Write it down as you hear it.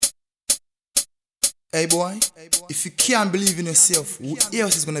Hey boy, if you can't believe in yourself, who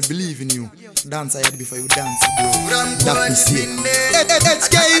else is gonna believe in you? Dance ahead before you dance, bro. That is it.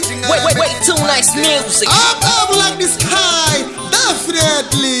 Way too nice music. Up like this high,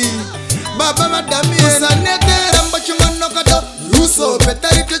 definitely. Baba madami sanete rambachu manokato. Russo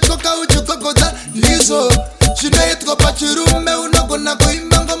petari koka uchukokoza liso. Shine yetko pachirume unogona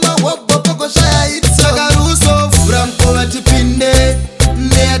kuimba ngoma wobo koko shaya itsaga Russo Franco atipinde.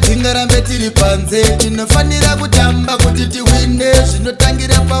 Ne atingara mbetiri panze tinofanira kutamba kuti tiwine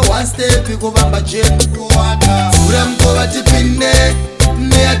zvinotangira pa one step kuvamba chenu kuwata Vhura mukova tipinde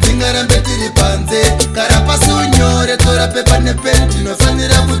ne atingara mbetiri panze kara pasi unyore tora pepa nepen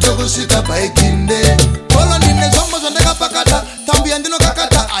tinofanira kutokusvika baikinde kolo ndine zvombo zvandakapakata tambi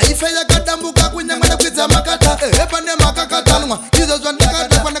yandinokakata aifa yakadambuka kunyangwa nekwidza makata epa nemakakatanwa izvo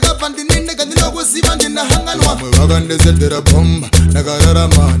zvandakata kwandakabva ndininega ndinokuziva ndinahanganwa mwe vakandezedhera bomba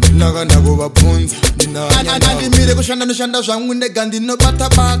ndakararama ndinakanda kuvabvunza andimire kushanda noshanda zvangu ndega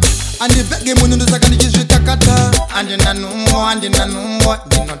ndinobatabata andibvege munhu ndosaka ndichizvitakata andina nhungo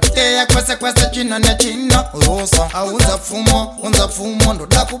ndinoteya kwese kwese chino nechino Russo aunza pfumo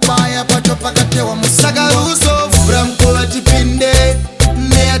ndoda kubaya pacho pakatewa musaka Russo Vhura mukova tipinde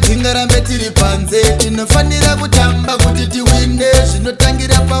neatingarambe tiri panze tinofanira kutamba kuti tiwinde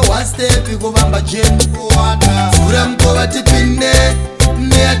zvinotangira pa one step kuvamba chenu kuwata Vhura mukova tipinde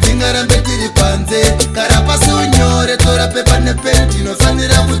neatingarambe tiri panze kara pasi unyore tora pepa nepen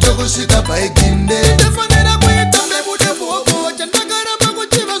tinofanira kutokusvika baikinde tofanira kuitambe bude bhoko chandakaramba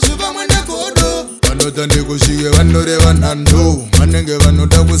kuchiva zvivamwe negodo vanota ndikusvike vanoreva nhando vanenge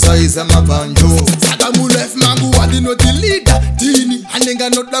vanoda kusaisa mabhanjo saka mulife mangu wandinotilida dini anenge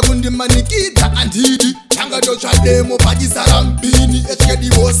anoda kundimanikidza andidi tangatotshademo pachisara mpini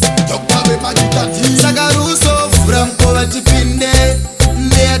etyedivosi tokuvave machitatini saka Russo Vhura mukova tipinde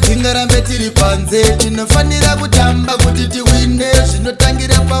neatingarambe tiri panze tinofanira kutamba kuti tiwine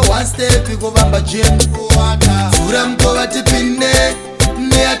zvinotangira pa one step kuvamba chenu kuwata Vhura mukova tipinde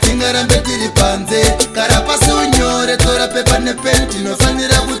neatingarambe tiri panze kara pasi unyore tora pepa nepen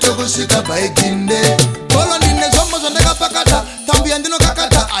tinofanira kutokusvika baikinde kolo ndine zvombo zvandakapakata tambi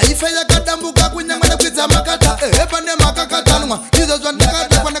yandinokakata aifa yakadambuka kunyangwa nekwidza makata epa nemakakatanwa izvo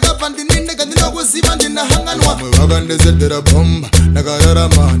zvandakata kwandakabva ndininega ndinokuziva ndinahanganwa mwe vakandezedhera bomba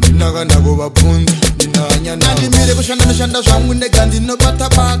ndakararama ndinakanda kuvabvunza ndinahanyana andimire kushanda noshanda zvangu ndega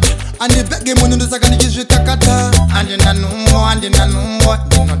ndinobatabata andibvege munhu ndosaka ndichizvitakata andina nhungo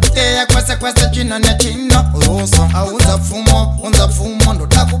ndinoteya kwese kwese chino nechino Russo aunza pfumo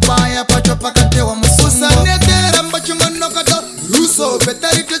ndoda kubaya pacho pakatewa mususanetera mbachimanokato Russo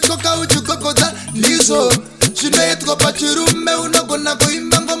petari tochoka uchukokodza ndizvo zvinoitwa pachirume unogona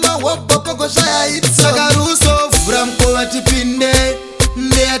kuimba ngoma wobo shaya itsoka Russo Vhura mukova tipinde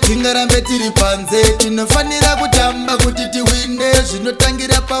neatingarambe tiri panze tinofanira kutamba kuti tiwinde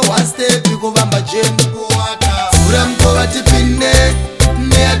zvinotangira pa one step kuvamba chenu kuwata Vhura mukova tipinde